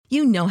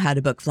You know how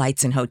to book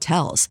flights and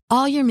hotels.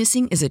 All you're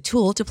missing is a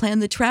tool to plan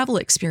the travel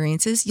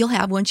experiences you'll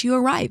have once you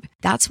arrive.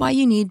 That's why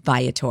you need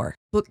Viator.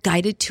 Book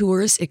guided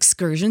tours,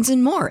 excursions,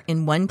 and more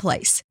in one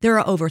place. There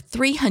are over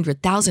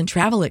 300,000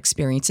 travel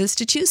experiences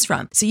to choose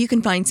from, so you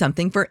can find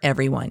something for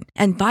everyone.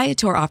 And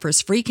Viator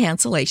offers free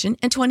cancellation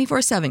and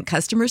 24/7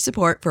 customer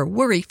support for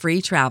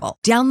worry-free travel.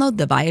 Download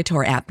the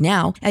Viator app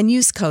now and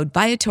use code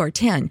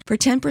Viator10 for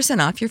 10%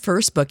 off your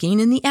first booking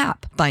in the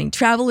app. Find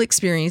travel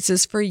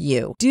experiences for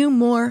you. Do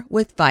more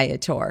with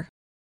Viator.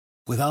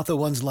 Without the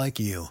ones like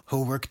you,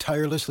 who work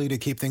tirelessly to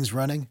keep things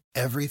running,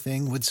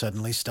 everything would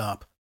suddenly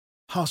stop.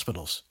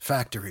 Hospitals,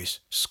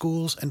 factories,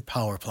 schools, and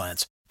power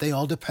plants, they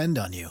all depend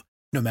on you.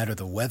 No matter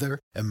the weather,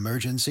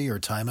 emergency, or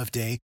time of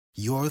day,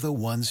 you're the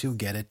ones who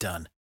get it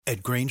done.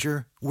 At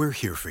Grainger, we're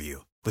here for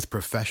you with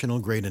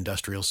professional-grade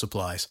industrial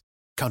supplies.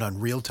 Count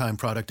on real-time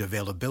product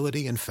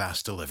availability and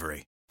fast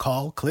delivery.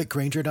 Call, click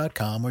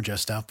Grainger.com, or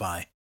just stop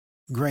by.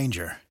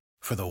 Grainger,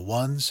 for the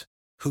ones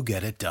who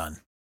get it done.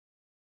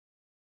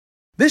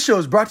 This show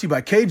is brought to you by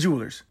Kay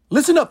Jewelers.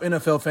 Listen up,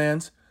 NFL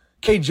fans.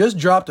 Kay just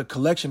dropped a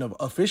collection of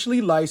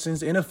officially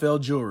licensed NFL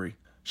jewelry.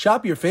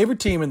 Shop your favorite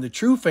team in the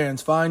True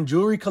Fans Fine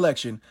Jewelry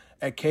Collection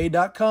at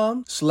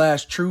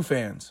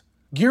Kay.com/truefans.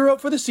 Gear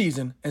up for the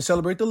season and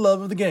celebrate the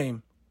love of the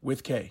game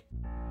with Kay.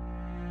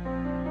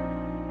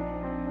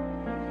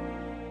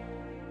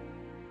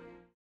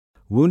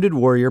 Wounded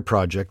Warrior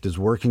Project is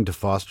working to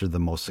foster the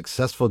most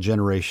successful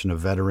generation of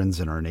veterans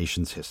in our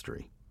nation's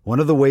history. One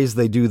of the ways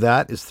they do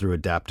that is through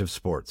adaptive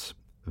sports.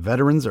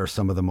 Veterans are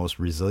some of the most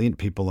resilient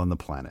people on the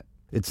planet.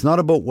 It's not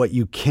about what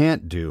you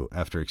can't do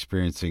after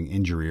experiencing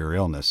injury or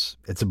illness.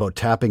 It's about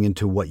tapping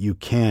into what you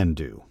can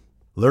do.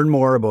 Learn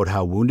more about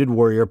how Wounded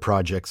Warrior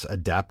Project's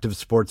adaptive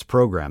sports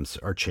programs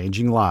are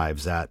changing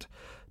lives at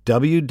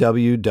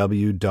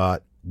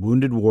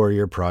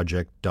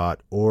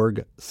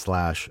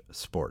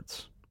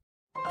www.woundedwarriorproject.org/sports.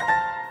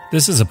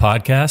 This is a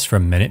podcast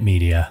from Minute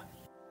Media.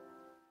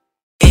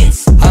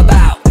 It's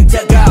about to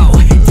go down.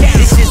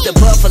 This is the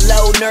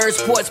Buffalo Nerd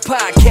Sports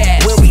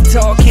Podcast, where we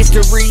talk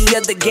history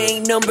of the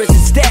game, numbers, and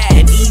stats.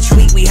 And each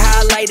week we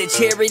highlight a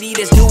charity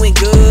that's doing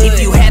good. If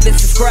you haven't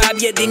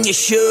subscribed yet, then you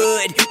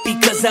should,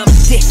 because I'm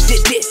this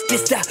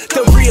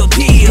the real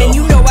deal. And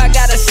you know I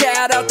gotta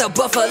shout out the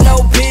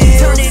Buffalo Bills.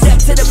 Turn it up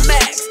to the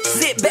max,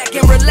 sit back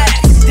and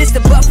relax. This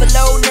the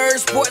Buffalo Nerd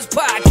Sports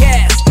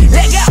Podcast.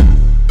 Let go.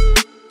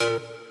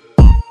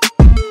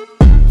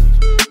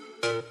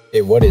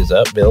 Hey, what is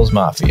up, Bills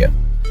Mafia?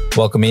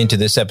 Welcome into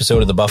this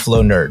episode of the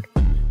Buffalo Nerd,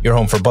 your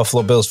home for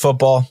Buffalo Bills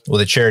football with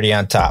a charity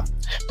on top.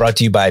 Brought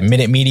to you by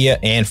Minute Media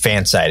and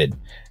Fansided.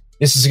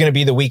 This is going to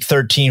be the Week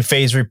 13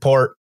 phase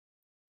report.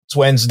 It's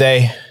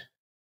Wednesday.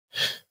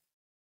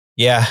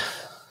 Yeah,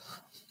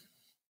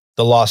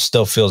 the loss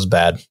still feels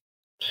bad.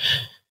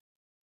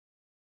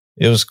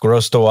 It was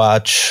gross to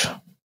watch.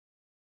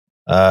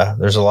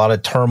 There's a lot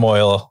of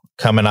turmoil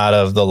coming out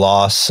of the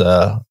loss.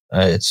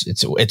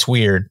 It's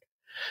weird.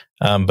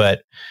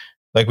 But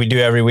like we do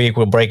every week,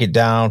 we'll break it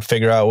down,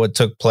 figure out what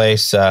took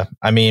place.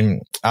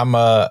 I'm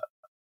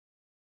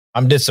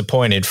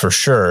disappointed for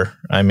sure.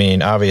 I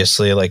mean,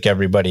 obviously, like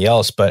everybody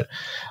else, but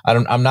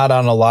I'm not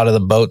on a lot of the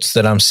boats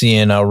that I'm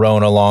seeing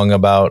rowing along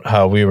about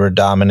how we were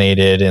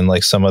dominated and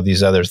like some of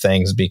these other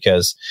things,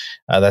 because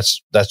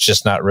that's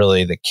just not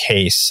really the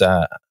case.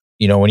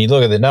 When you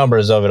look at the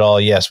numbers of it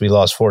all, yes, we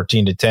lost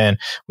 14-10.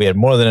 We had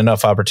more than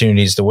enough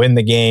opportunities to win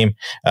the game.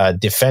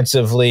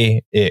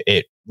 Defensively,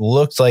 it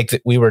looked like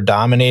that we were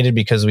dominated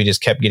because we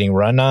just kept getting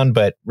run on,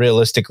 but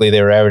realistically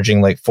they were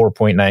averaging like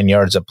 4.9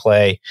 yards a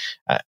play.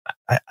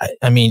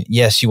 I mean,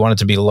 yes, you want it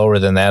to be lower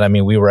than that. I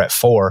mean, we were at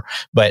 4,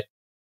 but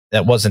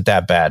that wasn't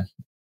that bad.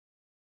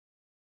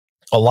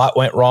 A lot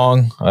went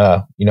wrong.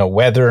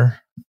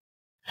 Weather,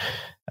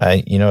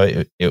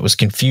 it was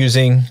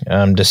confusing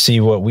to see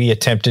what we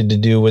attempted to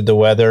do with the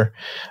weather.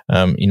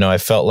 I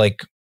felt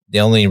like the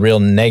only real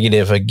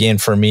negative again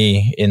for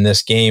me in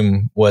this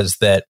game was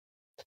that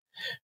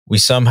we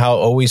somehow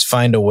always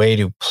find a way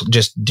to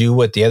just do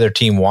what the other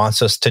team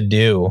wants us to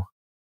do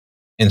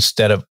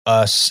instead of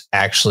us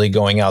actually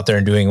going out there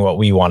and doing what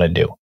we want to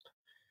do.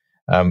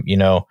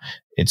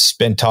 It's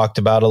been talked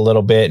about a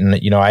little bit, and,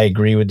 I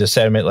agree with the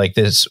sentiment like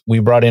this. We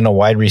brought in a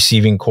wide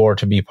receiving core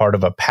to be part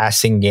of a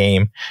passing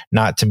game,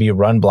 not to be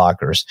run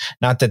blockers.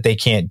 Not that they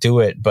can't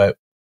do it, but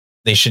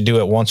they should do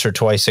it once or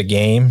twice a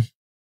game,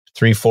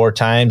 3-4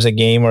 times a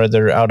game where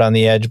they're out on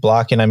the edge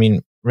blocking. I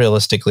mean,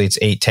 realistically, it's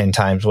 8-10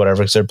 times,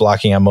 whatever, because they're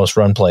blocking on most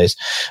run plays.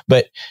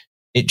 But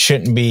it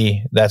shouldn't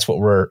be that's what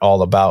we're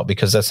all about,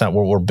 because that's not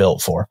what we're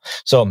built for.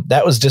 So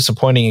that was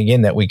disappointing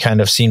again that we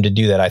kind of seemed to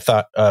do that. I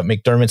thought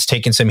McDermott's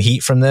taken some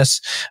heat from this.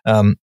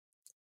 The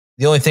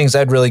only things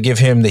I'd really give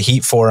him the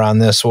heat for on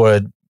this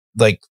would,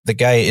 like, the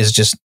guy is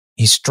just,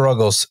 he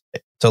struggles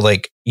to,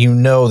 like,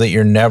 that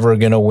you're never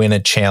going to win a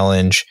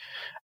challenge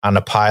on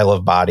a pile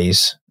of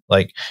bodies.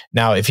 Like,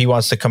 now, if he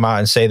wants to come out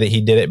and say that he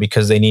did it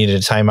because they needed a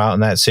timeout in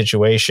that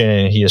situation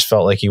and he just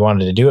felt like he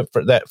wanted to do it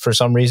for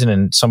some reason,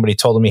 and somebody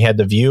told him he had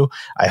the view,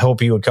 I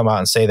hope he would come out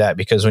and say that,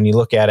 because when you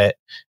look at it,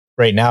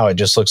 right now, it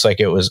just looks like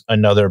it was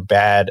another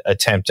bad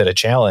attempt at a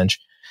challenge,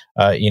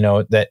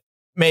 that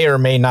may or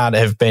may not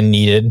have been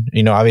needed.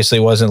 Obviously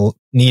it wasn't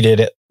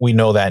needed. We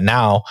know that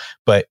now,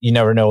 but you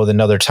never know with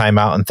another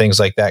timeout and things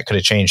like that could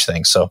have changed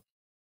things. So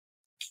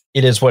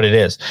it is what it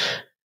is.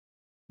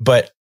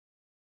 But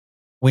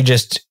we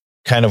just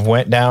kind of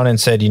went down and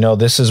said,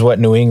 this is what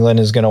New England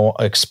is going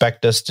to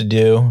expect us to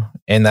do.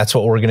 And that's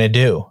what we're going to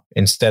do,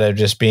 instead of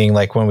just being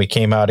like when we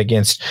came out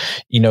against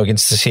the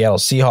Seattle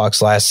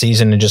Seahawks last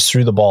season and just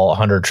threw the ball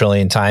 100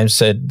 trillion times,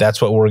 said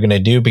that's what we're going to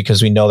do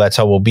because we know that's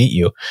how we'll beat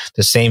you.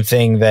 The same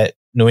thing that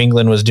New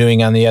England was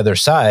doing on the other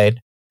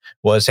side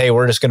was, hey,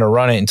 we're just going to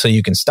run it until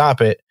you can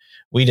stop it.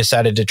 We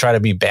decided to try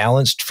to be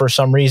balanced for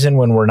some reason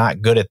when we're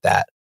not good at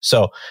that.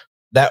 So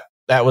that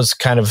was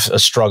kind of a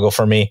struggle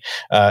for me.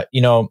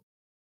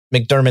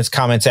 McDermott's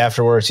comments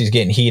afterwards, he's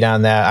getting heat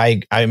on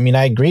that. I mean,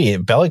 I agree.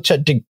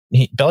 Belichick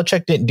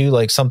didn't do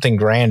like something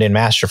grand and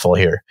masterful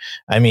here.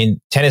 I mean,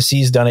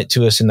 Tennessee's done it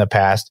to us in the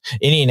past.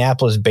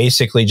 Indianapolis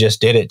basically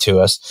just did it to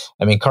us.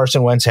 I mean,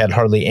 Carson Wentz had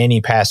hardly any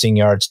passing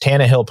yards.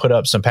 Tannehill put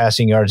up some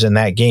passing yards in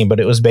that game,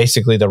 but it was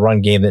basically the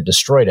run game that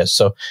destroyed us.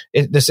 So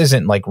this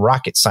isn't like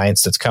rocket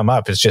science that's come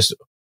up. It's just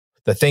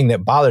the thing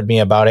that bothered me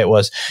about it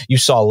was you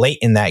saw late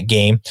in that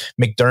game,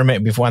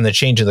 McDermott, before on the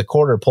change of the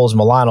quarter, pulls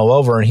Milano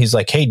over and he's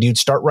like, hey, dude,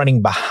 start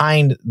running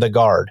behind the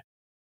guard.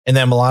 And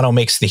then Milano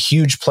makes the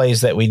huge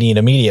plays that we need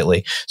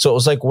immediately. So it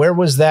was like, where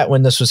was that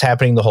when this was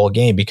happening the whole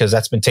game? Because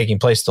that's been taking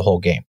place the whole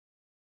game.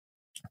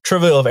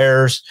 Trivial of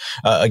errors.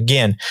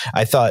 Again,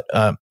 I thought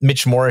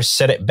Mitch Morris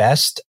said it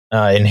best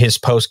in his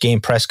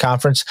post-game press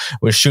conference.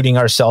 We're shooting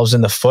ourselves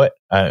in the foot,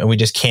 and we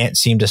just can't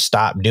seem to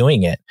stop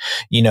doing it.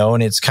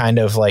 And it's kind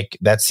of like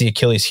that's the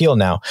Achilles heel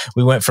now.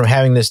 We went from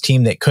having this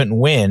team that couldn't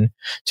win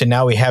to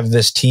now we have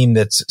this team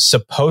that's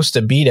supposed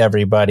to beat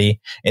everybody,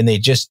 and they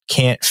just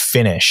can't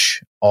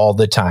finish all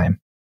the time.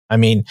 I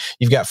mean,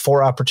 you've got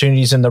 4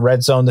 opportunities in the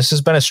red zone. This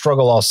has been a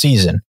struggle all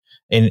season.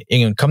 And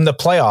come the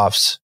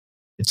playoffs,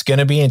 it's going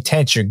to be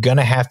intense. You're going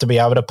to have to be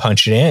able to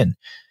punch it in.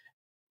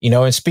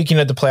 And speaking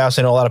of the playoffs,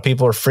 I know a lot of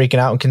people are freaking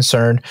out and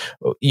concerned.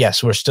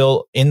 Yes, we're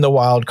still in the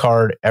wild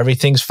card.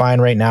 Everything's fine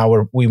right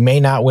now. We may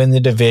not win the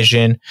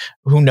division.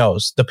 Who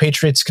knows? The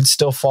Patriots could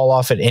still fall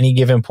off at any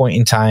given point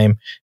in time.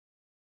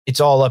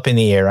 It's all up in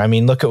the air. I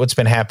mean, look at what's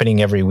been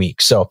happening every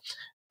week. So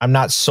I'm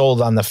not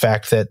sold on the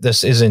fact that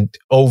this isn't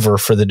over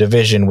for the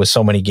division with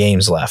so many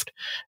games left.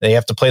 They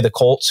have to play the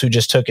Colts, who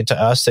just took it to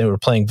us. They were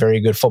playing very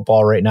good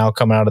football right now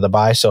coming out of the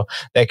bye, so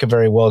that could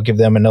very well give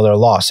them another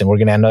loss, and we're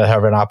going to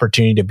have an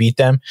opportunity to beat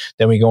them.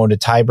 Then we go into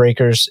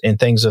tiebreakers and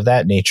things of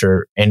that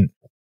nature, and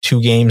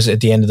 2 games at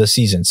the end of the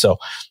season. So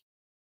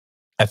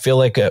I feel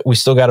like we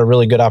still got a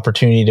really good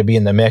opportunity to be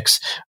in the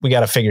mix. We got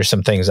to figure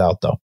some things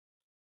out, though.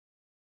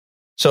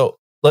 So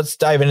let's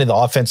dive into the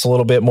offense a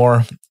little bit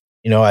more.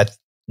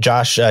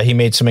 Josh, he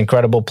made some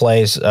incredible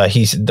plays.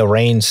 The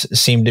reins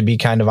seemed to be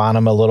kind of on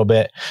him a little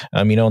bit.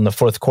 In the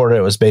fourth quarter,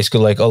 it was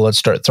basically like, oh, let's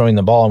start throwing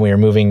the ball, and we were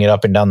moving it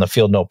up and down the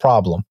field, no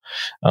problem.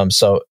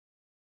 So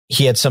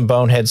he had some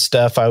bonehead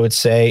stuff, I would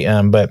say.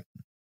 But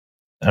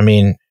I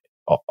mean,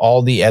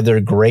 all the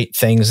other great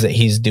things that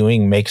he's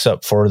doing makes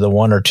up for the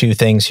 1 or 2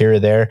 things here or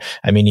there.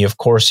 I mean, of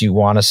course, you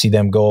want to see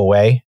them go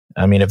away.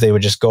 I mean, if they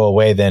would just go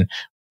away, then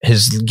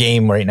his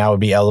game right now would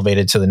be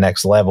elevated to the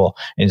next level,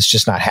 and it's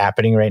just not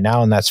happening right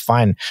now. And that's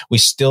fine. We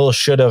still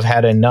should have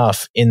had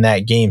enough in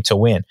that game to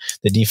win.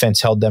 The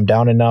defense held them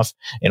down enough,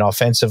 and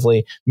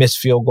offensively missed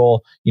field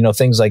goal,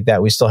 things like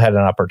that. We still had an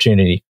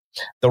opportunity.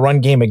 The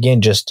run game,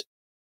 again,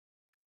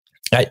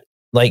 I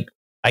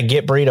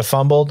get Breida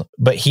fumbled,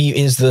 but he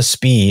is the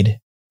speed,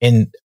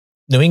 and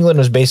New England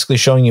was basically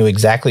showing you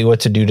exactly what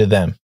to do to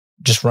them.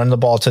 Just run the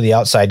ball to the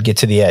outside, get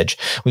to the edge.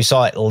 We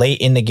saw it late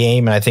in the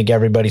game, and I think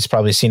everybody's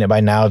probably seen it by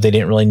now. If they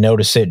didn't really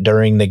notice it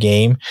during the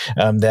game,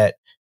 that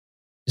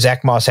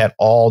Zach Moss had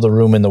all the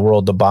room in the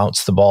world to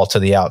bounce the ball to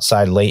the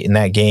outside late in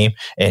that game,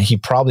 and he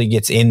probably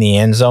gets in the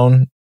end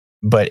zone.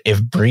 But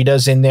if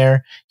Breida's in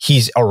there,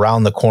 he's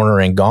around the corner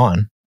and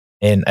gone.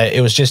 And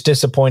it was just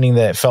disappointing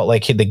that it felt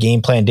like the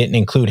game plan didn't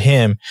include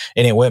him,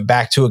 and it went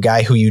back to a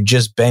guy who you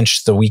just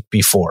benched the week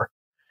before.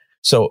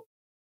 So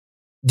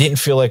didn't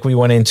feel like we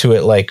went into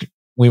it like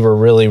we were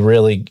really,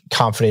 really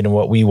confident in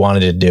what we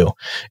wanted to do.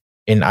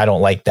 And I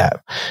don't like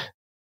that.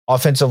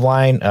 Offensive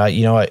line,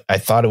 I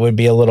thought it would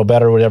be a little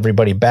better with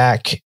everybody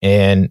back.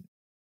 And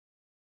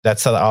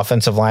that's the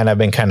offensive line I've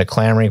been kind of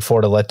clamoring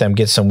for, to let them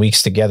get some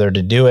weeks together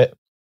to do it.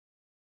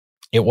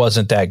 It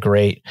wasn't that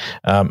great.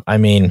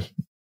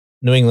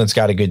 New England's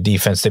got a good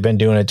defense. They've been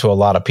doing it to a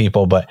lot of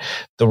people, but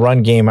the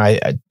run game,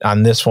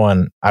 on this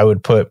one, I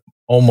would put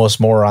almost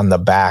more on the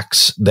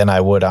backs than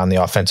I would on the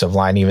offensive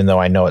line, even though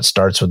I know it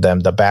starts with them.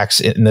 The backs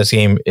in this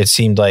game, it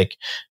seemed like,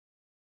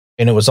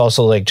 and it was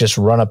also like just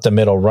run up the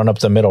middle, run up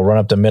the middle, run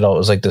up the middle. It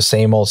was like the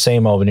same old,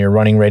 and you're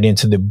running right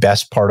into the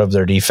best part of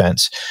their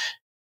defense.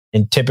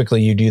 And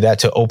typically you do that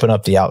to open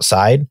up the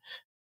outside,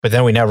 but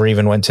then we never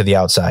even went to the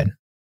outside.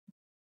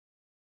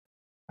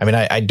 I mean,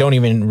 I don't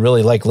even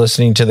really like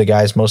listening to the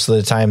guys most of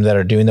the time that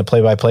are doing the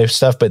play-by-play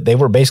stuff, but they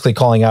were basically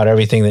calling out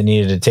everything that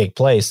needed to take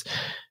place.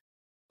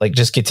 Like,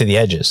 just get to the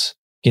edges.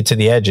 Get to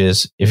the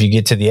edges. If you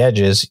get to the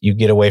edges, you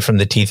get away from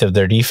the teeth of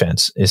their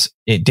defense.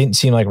 It didn't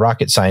seem like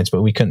rocket science,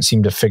 but we couldn't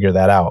seem to figure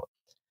that out.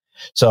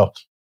 So,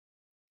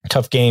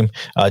 tough game.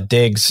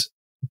 Diggs,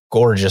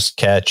 gorgeous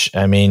catch.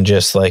 I mean,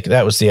 just like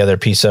that was the other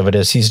piece of it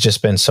is he's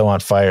just been so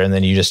on fire, and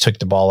then you just took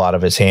the ball out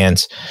of his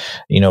hands.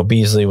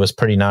 Beasley was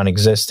pretty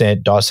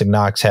non-existent. Dawson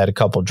Knox had a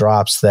couple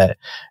drops that,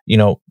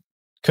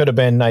 could have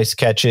been nice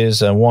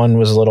catches. One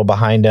was a little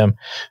behind him.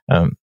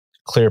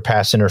 Clear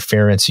pass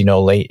interference,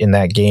 late in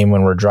that game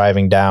when we're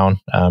driving down.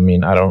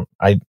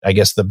 I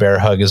guess the bear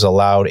hug is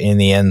allowed in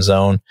the end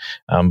zone.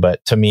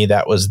 But to me,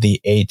 that was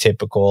the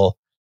atypical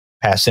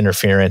pass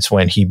interference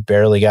when he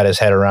barely got his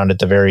head around at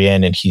the very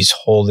end and he's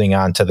holding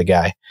on to the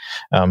guy.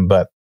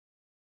 But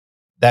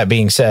that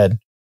being said,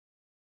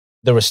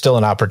 there was still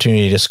an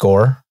opportunity to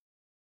score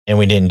and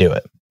we didn't do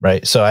it.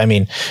 Right. So,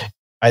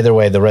 either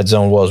way, the red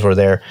zone wolves were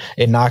there.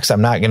 Knox,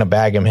 I'm not going to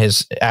bag him.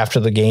 After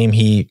the game,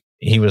 he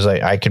was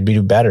like, I could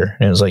do better.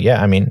 And it was like,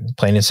 yeah,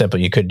 plain and simple,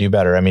 you could do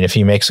better. If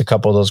he makes a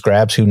couple of those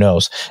grabs, who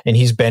knows? And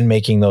he's been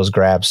making those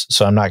grabs,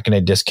 so I'm not going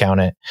to discount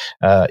it.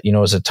 It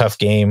was a tough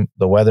game.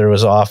 The weather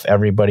was off.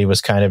 Everybody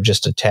was kind of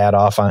just a tad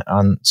off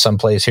on some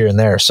plays here and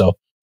there. So,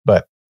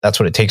 but that's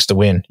what it takes to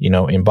win,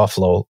 in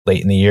Buffalo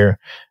late in the year.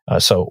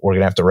 So we're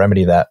going to have to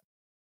remedy that.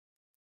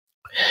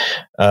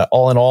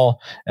 All in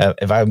all,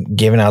 if I'm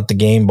giving out the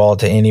game ball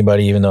to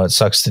anybody, even though it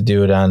sucks to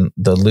do it on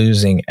the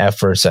losing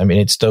efforts,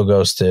 it still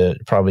goes to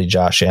probably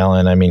Josh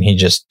Allen. He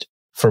just,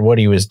 for what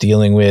he was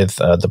dealing with,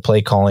 the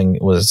play calling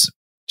was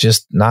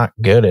just not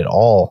good at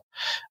all.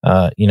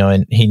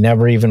 And he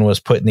never even was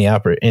put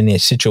in the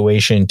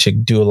situation to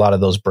do a lot of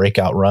those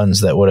breakout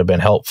runs that would have been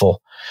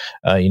helpful.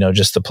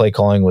 Just the play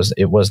calling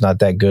was not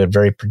that good,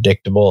 very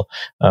predictable.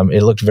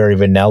 It looked very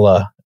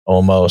vanilla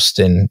almost.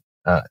 And,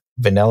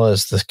 vanilla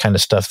is the kind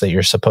of stuff that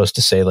you're supposed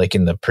to say like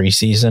in the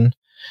preseason.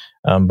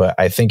 But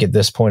I think at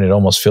this point, it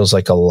almost feels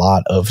like a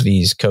lot of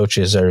these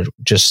coaches are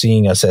just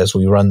seeing us as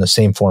we run the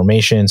same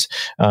formations.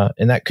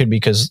 And that could be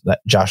because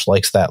Josh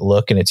likes that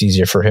look and it's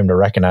easier for him to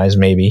recognize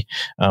maybe.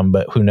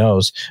 But who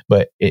knows?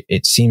 But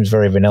it seems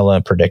very vanilla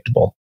and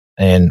predictable.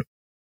 And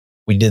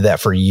we did that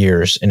for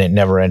years and it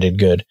never ended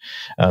good.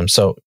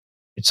 So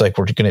it's like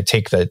we're going to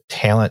take the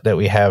talent that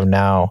we have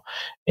now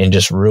and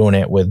just ruin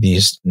it with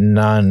these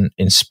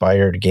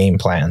non-inspired game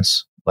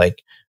plans.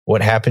 Like,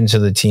 what happened to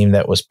the team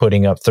that was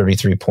putting up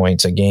 33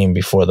 points a game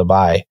before the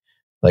bye?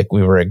 Like,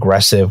 we were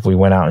aggressive. We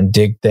went out and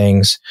did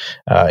things.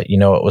 It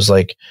was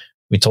like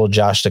we told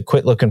Josh to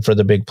quit looking for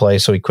the big play,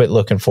 so he quit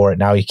looking for it.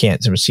 Now he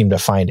can't seem to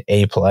find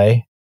a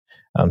play.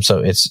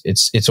 So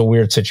it's a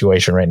weird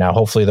situation right now.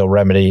 Hopefully they'll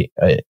remedy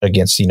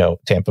against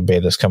Tampa Bay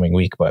this coming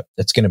week, but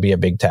it's going to be a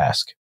big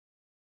task.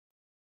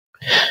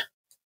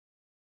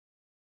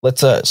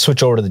 Let's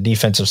switch over to the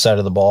defensive side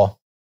of the ball.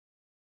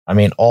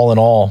 All in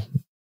all,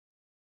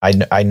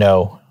 I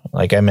know,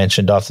 like I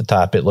mentioned off the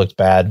top, it looked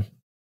bad.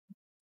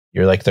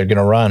 You're like, they're going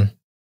to run.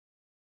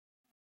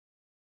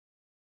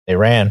 They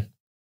ran.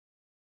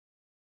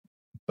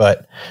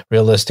 But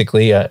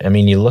realistically,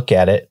 you look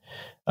at it,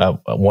 a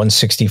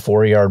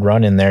 164-yard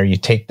run in there, you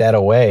take that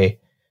away,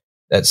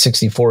 that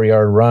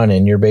 64-yard run,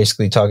 and you're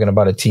basically talking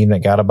about a team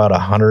that got about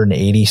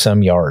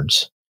 180-some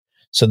yards.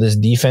 So this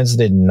defense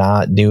did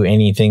not do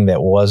anything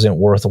that wasn't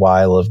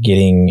worthwhile of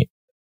getting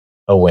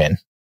a win.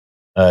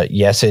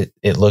 Yes, it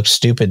looked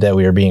stupid that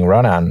we were being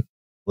run on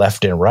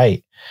left and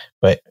right,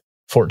 but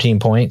 14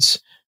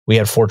 points, we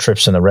had 4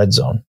 trips in the red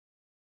zone.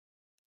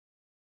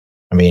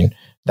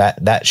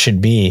 That should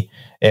be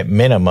at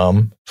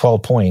minimum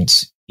 12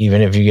 points,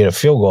 even if you get a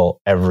field goal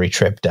every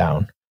trip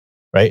down,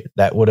 right?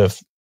 That would have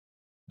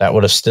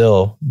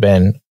still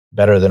been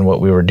better than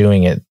what we were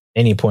doing at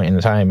any point in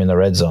the time in the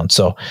red zone.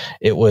 So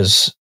it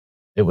was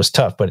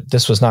tough, but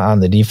this was not on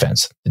the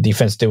defense. The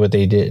defense did what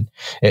they did.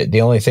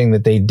 The only thing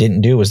that they didn't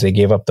do was they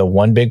gave up the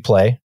one big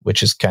play, which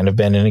has kind of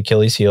been an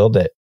Achilles heel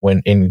that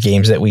when in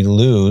games that we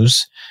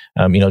lose,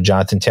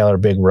 Jonathan Taylor,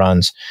 big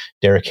runs,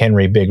 Derrick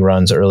Henry, big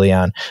runs early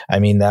on.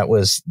 That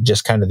was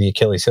just kind of the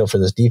Achilles heel for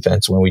this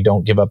defense. When we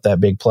don't give up that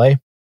big play,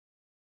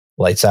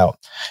 lights out.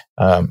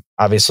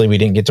 Obviously, we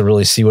didn't get to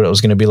really see what it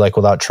was going to be like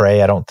without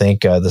Trey. I don't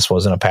think this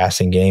wasn't a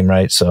passing game,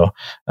 right? So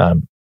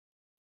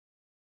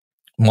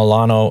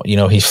Milano,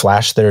 he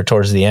flashed there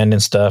towards the end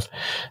and stuff.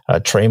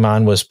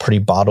 Traymon was pretty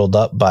bottled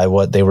up by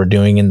what they were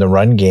doing in the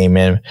run game.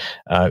 And,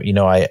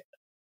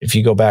 if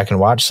you go back and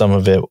watch some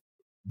of it,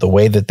 the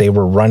way that they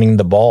were running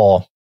the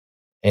ball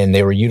and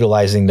they were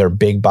utilizing their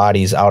big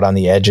bodies out on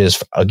the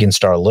edges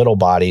against our little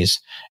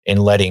bodies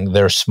and letting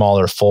their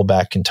smaller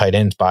fullback and tight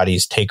end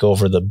bodies take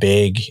over the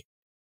big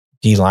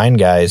D-line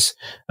guys.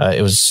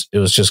 It was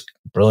just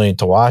brilliant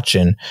to watch.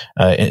 And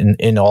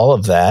in all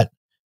of that,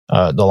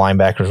 the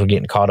linebackers were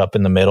getting caught up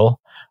in the middle,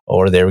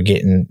 or they were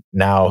getting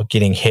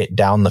hit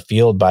down the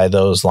field by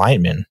those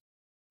linemen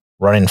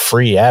running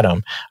free at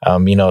them.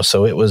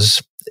 So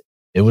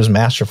it was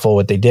masterful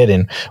what they did.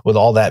 And with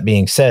all that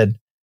being said,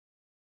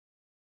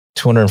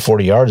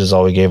 240 yards is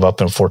all we gave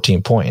up in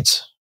 14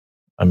 points.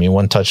 I mean,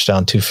 1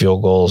 touchdown, 2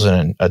 field goals,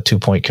 and a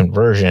 2-point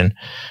conversion.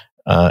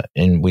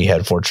 And we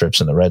had 4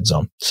 trips in the red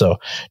zone. So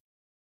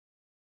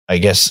I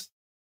guess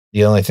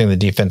the only thing the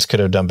defense could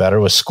have done better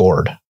was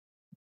scored.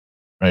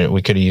 Right?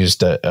 We could have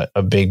used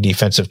a big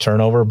defensive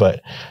turnover,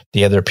 but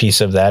the other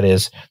piece of that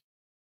is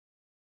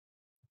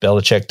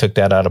Belichick took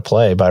that out of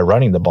play by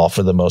running the ball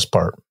for the most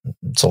part.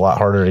 It's a lot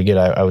harder to get,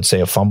 I would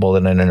say, a fumble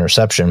than an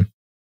interception,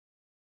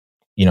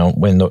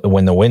 when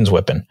the wind's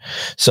whipping.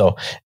 So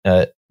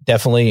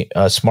definitely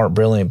a smart,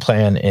 brilliant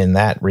plan in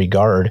that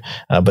regard.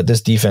 But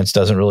this defense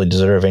doesn't really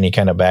deserve any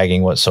kind of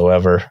bagging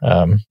whatsoever,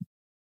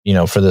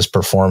 for this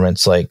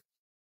performance. Like,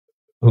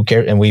 who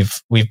cares? And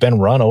we've been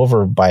run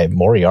over by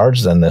more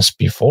yards than this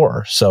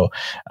before. So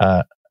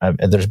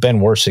there's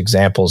been worse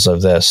examples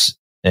of this.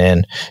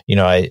 And,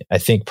 I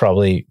think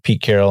probably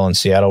Pete Carroll in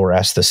Seattle were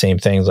asked the same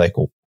things, like,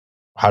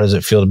 how does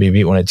it feel to be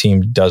beat when a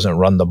team doesn't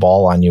run the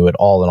ball on you at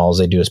all and all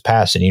they do is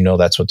pass, and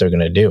that's what they're going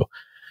to do?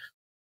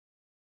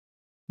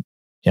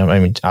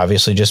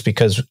 Obviously, just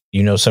because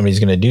somebody's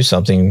going to do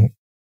something,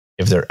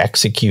 if they're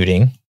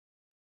executing,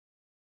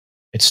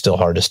 it's still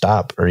hard to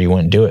stop, or you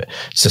wouldn't do it.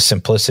 It's the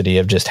simplicity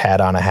of just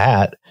hat on a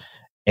hat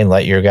and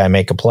let your guy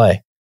make a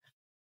play.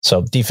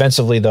 So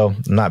defensively, though,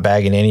 I'm not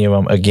bagging any of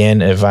them.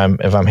 Again, if I'm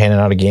handing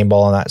out a game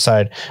ball on that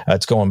side,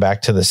 it's going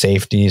back to the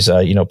safeties.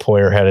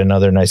 Poyer had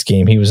another nice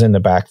game. He was in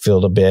the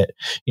backfield a bit.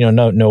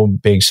 No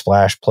big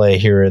splash play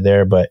here or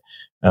there, but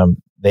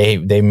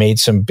they made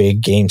some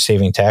big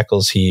game-saving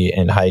tackles. He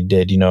and Hyde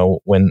did.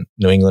 When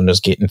New England was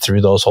getting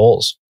through those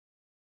holes.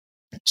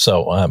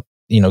 So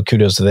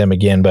kudos to them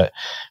again. But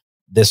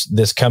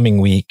this coming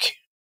week,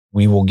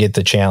 we will get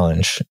the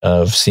challenge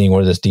of seeing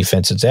where this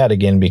defense is at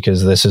again,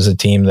 because this is a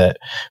team that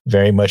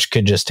very much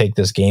could just take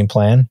this game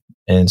plan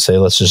and say,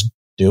 let's just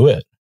do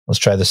it. Let's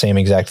try the same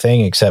exact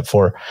thing, except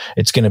for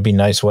it's going to be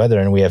nice weather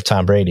and we have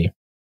Tom Brady.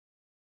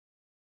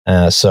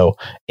 And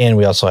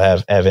we also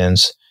have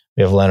Evans,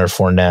 we have Leonard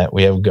Fournette,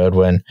 we have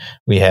Goodwin,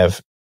 we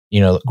have,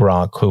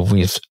 Gronk, who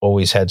we've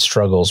always had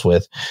struggles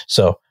with.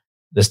 So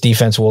this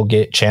defense will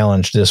get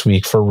challenged this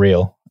week for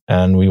real.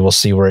 And we will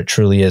see where it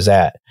truly is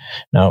at.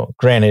 Now,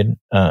 granted,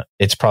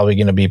 it's probably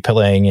going to be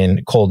playing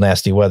in cold,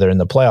 nasty weather in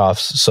the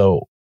playoffs,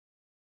 so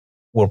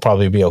we'll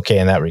probably be okay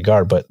in that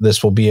regard. But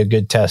this will be a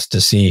good test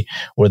to see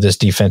where this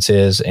defense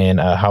is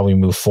and how we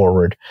move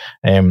forward.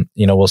 And,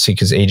 we'll see,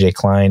 because A.J.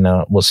 Klein,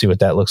 we'll see what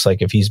that looks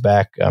like if he's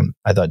back.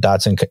 I thought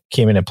Dotson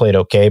came in and played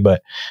okay,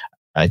 but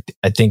I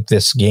think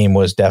this game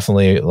was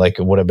definitely like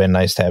it would have been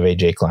nice to have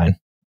A.J. Klein.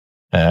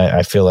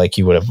 I feel like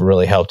he would have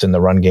really helped in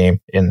the run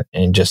game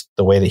and just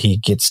the way that he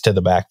gets to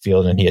the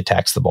backfield and he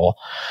attacks the ball.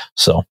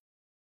 So,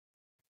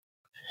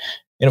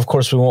 and of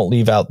course, we won't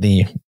leave out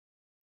the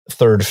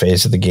third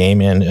phase of the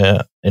game, and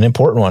an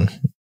important one,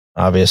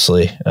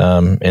 obviously.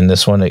 In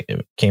this one,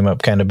 it came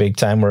up kind of big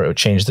time where it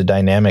changed the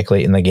dynamic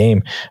late in the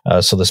game.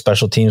 So the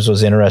special teams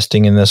was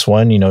interesting in this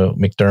one.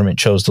 McDermott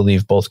chose to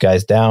leave both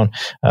guys down.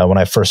 When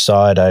I first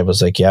saw it, I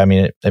was like, yeah,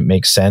 it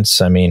makes sense.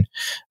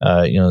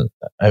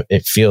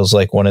 It feels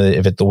like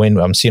the wind,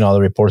 I'm seeing all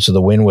the reports of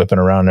the wind whipping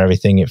around and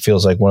everything. It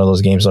feels like one of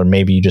those games where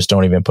maybe you just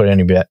don't even put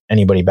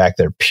anybody back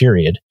there,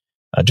 period.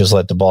 Just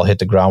let the ball hit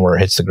the ground where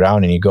it hits the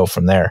ground and you go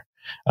from there.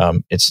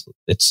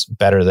 It's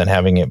better than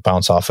having it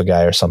bounce off a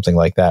guy or something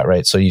like that,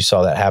 right? So you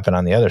saw that happen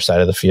on the other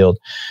side of the field,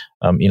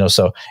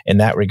 so in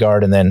that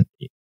regard. And then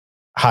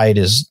Hyde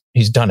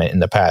he's done it in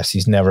the past.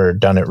 He's never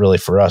done it really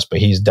for us, but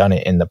he's done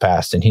it in the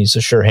past, and he's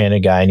a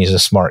sure-handed guy and he's a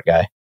smart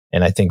guy.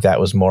 And I think that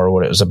was more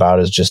what it was about,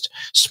 is just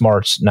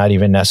smarts, not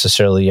even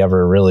necessarily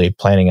ever really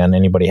planning on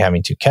anybody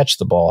having to catch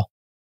the ball,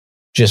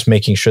 just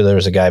making sure there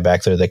was a guy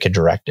back there that could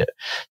direct it.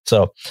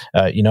 So,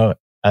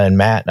 and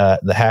Matt,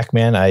 the hack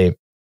man,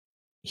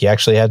 he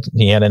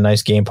had a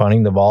nice game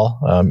punting the ball.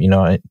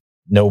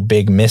 No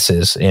big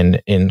misses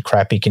in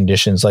crappy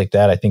conditions like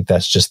that. I think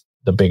that's just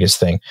the biggest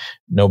thing.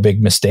 No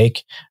big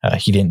mistake.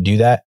 He didn't do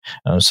that.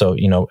 So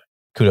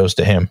kudos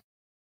to him.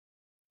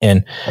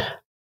 And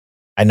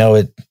I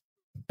know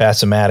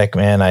Basamatic,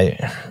 man,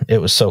 it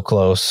was so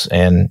close,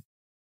 and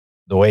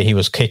the way he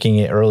was kicking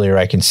it earlier,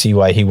 I can see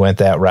why he went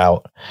that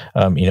route,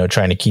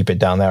 trying to keep it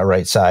down that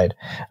right side.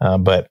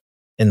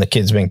 And the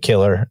kid's been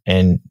killer,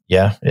 and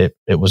yeah,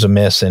 it was a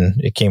miss, and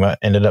it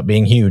ended up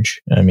being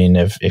huge.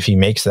 If he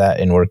makes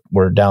that and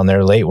we're down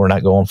there late, we're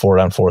not going for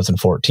it on 4th and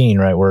 14,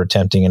 right? We're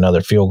attempting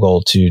another field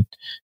goal to,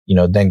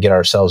 then get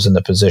ourselves in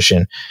the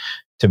position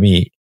to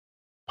be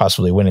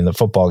possibly winning the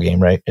football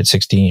game, right, at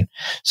 16.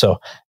 So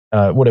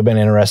it would have been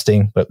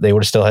interesting, but they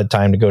would have still had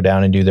time to go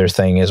down and do their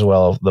thing as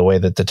well, the way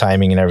that the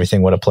timing and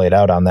everything would have played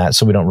out on that.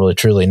 So we don't really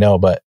truly know,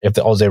 but if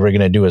all they were going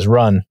to do is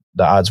run,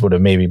 the odds would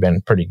have maybe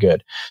been pretty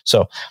good.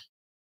 So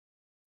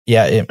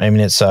yeah,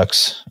 it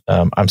sucks.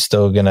 I'm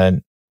still going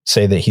to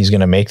say that he's going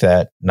to make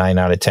that 9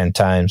 out of 10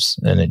 times.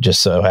 And it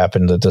just so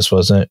happened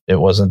that it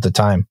wasn't the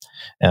time.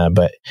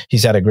 But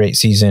he's had a great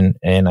season,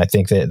 and I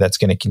think that's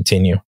going to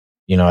continue.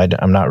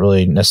 I'm not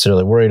really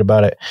necessarily worried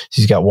about it.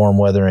 He's got warm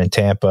weather in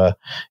Tampa,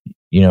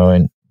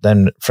 and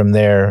then from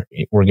there,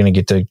 we're going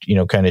to get to,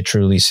 kind of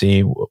truly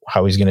see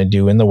how he's going to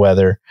do in the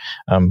weather.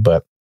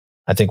 But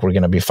I think we're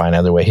going to be fine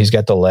either way. He's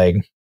got the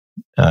leg.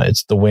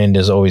 It's the wind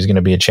is always going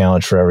to be a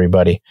challenge for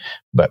everybody,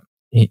 but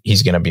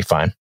he's going to be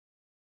fine.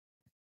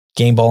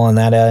 Game ball on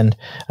that end,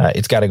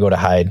 it's got to go to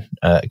Hyde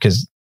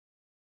because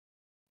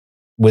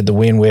with the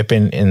wind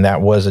whipping, and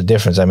that was a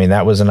difference. I mean,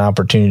 that was an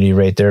opportunity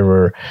right there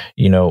where,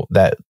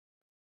 that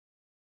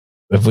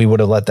if we would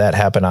have let that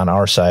happen on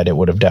our side, it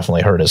would have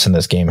definitely hurt us in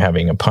this game,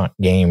 having a punt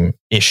game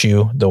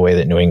issue the way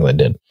that New England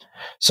did.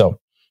 So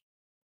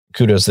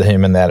kudos to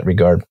him in that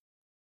regard.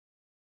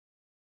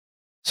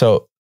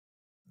 So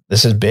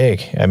this is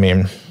big. I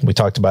mean, we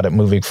talked about it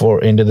moving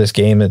forward into this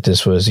game, that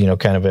this was,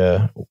 kind of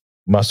a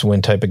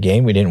must-win type of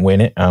game. We didn't win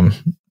it.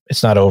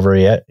 It's not over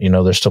yet.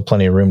 There's still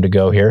plenty of room to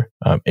go here.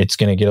 It's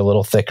going to get a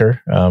little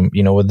thicker,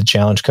 with the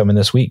challenge coming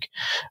this week.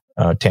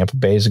 Tampa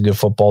Bay is a good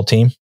football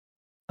team.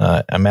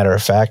 A matter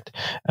of fact,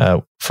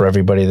 for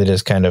everybody that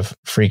is kind of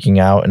freaking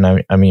out, and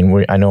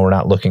I know we're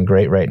not looking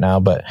great right now,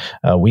 but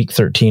week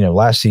 13 of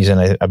last season,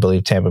 I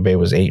believe Tampa Bay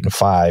was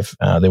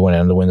 8-5. They went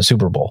on to win the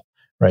Super Bowl,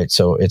 right?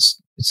 So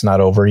it's not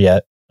over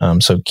yet.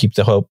 So keep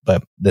the hope,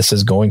 but this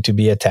is going to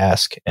be a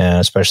task,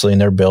 especially in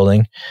their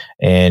building.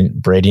 And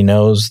Brady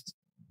knows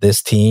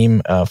this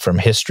team from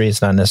history.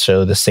 It's not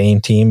necessarily the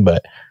same team,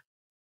 but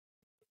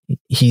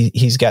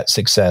he's got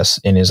success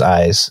in his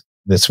eyes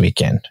this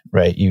weekend,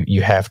 right?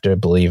 You have to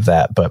believe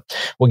that, but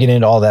we'll get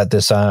into all that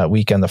this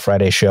week on the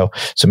Friday show.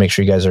 So make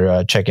sure you guys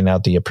are checking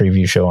out the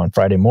preview show on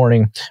Friday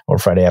morning or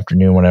Friday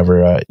afternoon,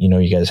 whenever,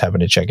 you guys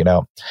happen to check it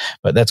out.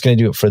 But that's going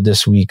to do it for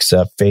this week's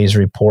phase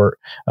report.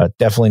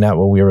 Definitely not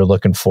what we were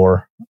looking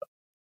for,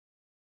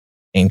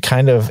 and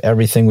kind of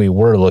everything we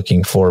were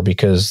looking for,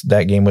 because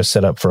that game was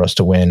set up for us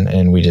to win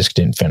and we just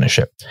didn't finish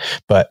it.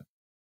 But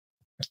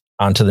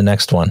on to the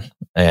next one.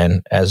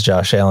 And as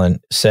Josh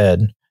Allen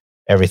said,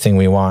 everything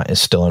we want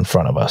is still in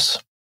front of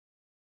us.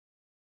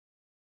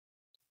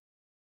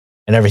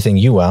 And everything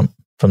you want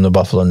from the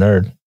Buffalo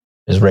Nerd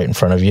is right in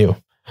front of you.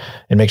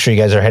 And make sure you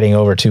guys are heading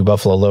over to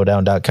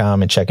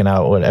BuffaloLowdown.com and checking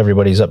out what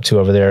everybody's up to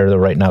over there. They're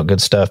writing out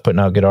good stuff, putting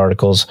out good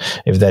articles,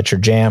 if that's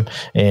your jam.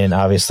 And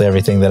obviously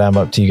everything that I'm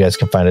up to, you guys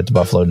can find at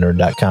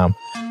BuffaloNerd.com.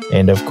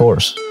 And of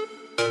course,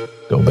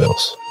 go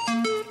Bills.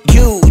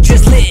 You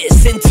just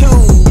listen to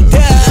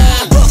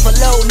the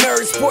Buffalo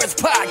Nerd Sports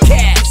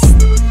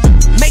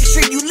Podcast. Make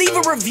sure you leave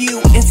a review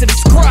and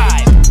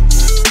subscribe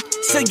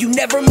so you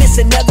never miss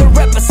another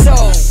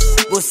episode.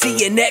 We'll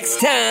see you next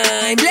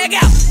time. Leg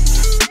out.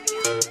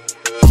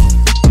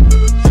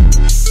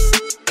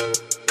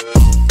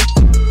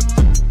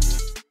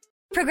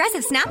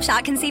 Progressive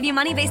Snapshot can save you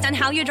money based on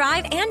how you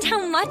drive and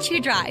how much you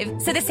drive.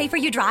 So the safer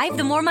you drive,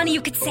 the more money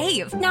you could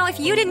save. Now, if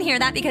you didn't hear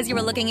that because you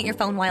were looking at your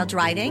phone while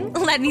driving,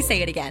 let me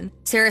say it again.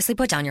 Seriously,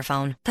 put down your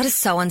phone. That is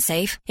so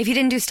unsafe. If you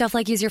didn't do stuff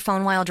like use your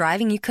phone while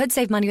driving, you could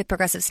save money with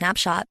Progressive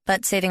Snapshot.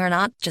 But saving or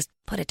not, just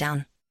put it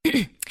down.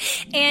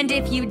 And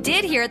if you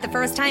did hear it the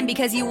first time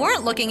because you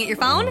weren't looking at your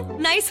phone,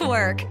 nice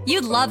work.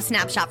 You'd love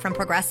Snapshot from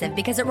Progressive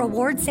because it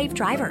rewards safe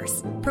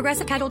drivers.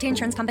 Progressive Casualty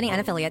Insurance Company and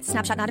Affiliates.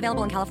 Snapshot not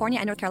available in California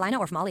and North Carolina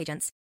or from all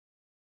agents.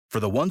 For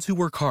the ones who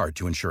work hard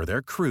to ensure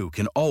their crew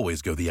can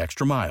always go the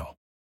extra mile,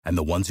 and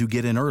the ones who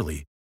get in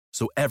early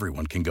so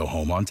everyone can go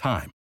home on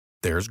time,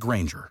 there's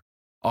Grainger,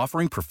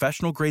 offering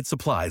professional-grade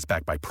supplies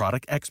backed by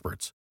product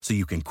experts so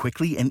you can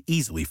quickly and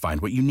easily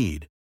find what you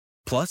need.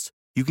 Plus,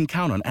 you can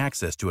count on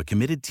access to a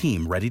committed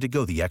team ready to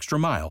go the extra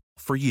mile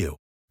for you.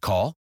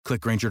 Call, click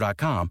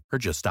Grainger.com, or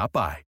just stop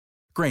by.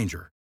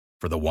 Grainger,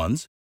 for the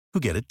ones who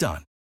get it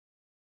done.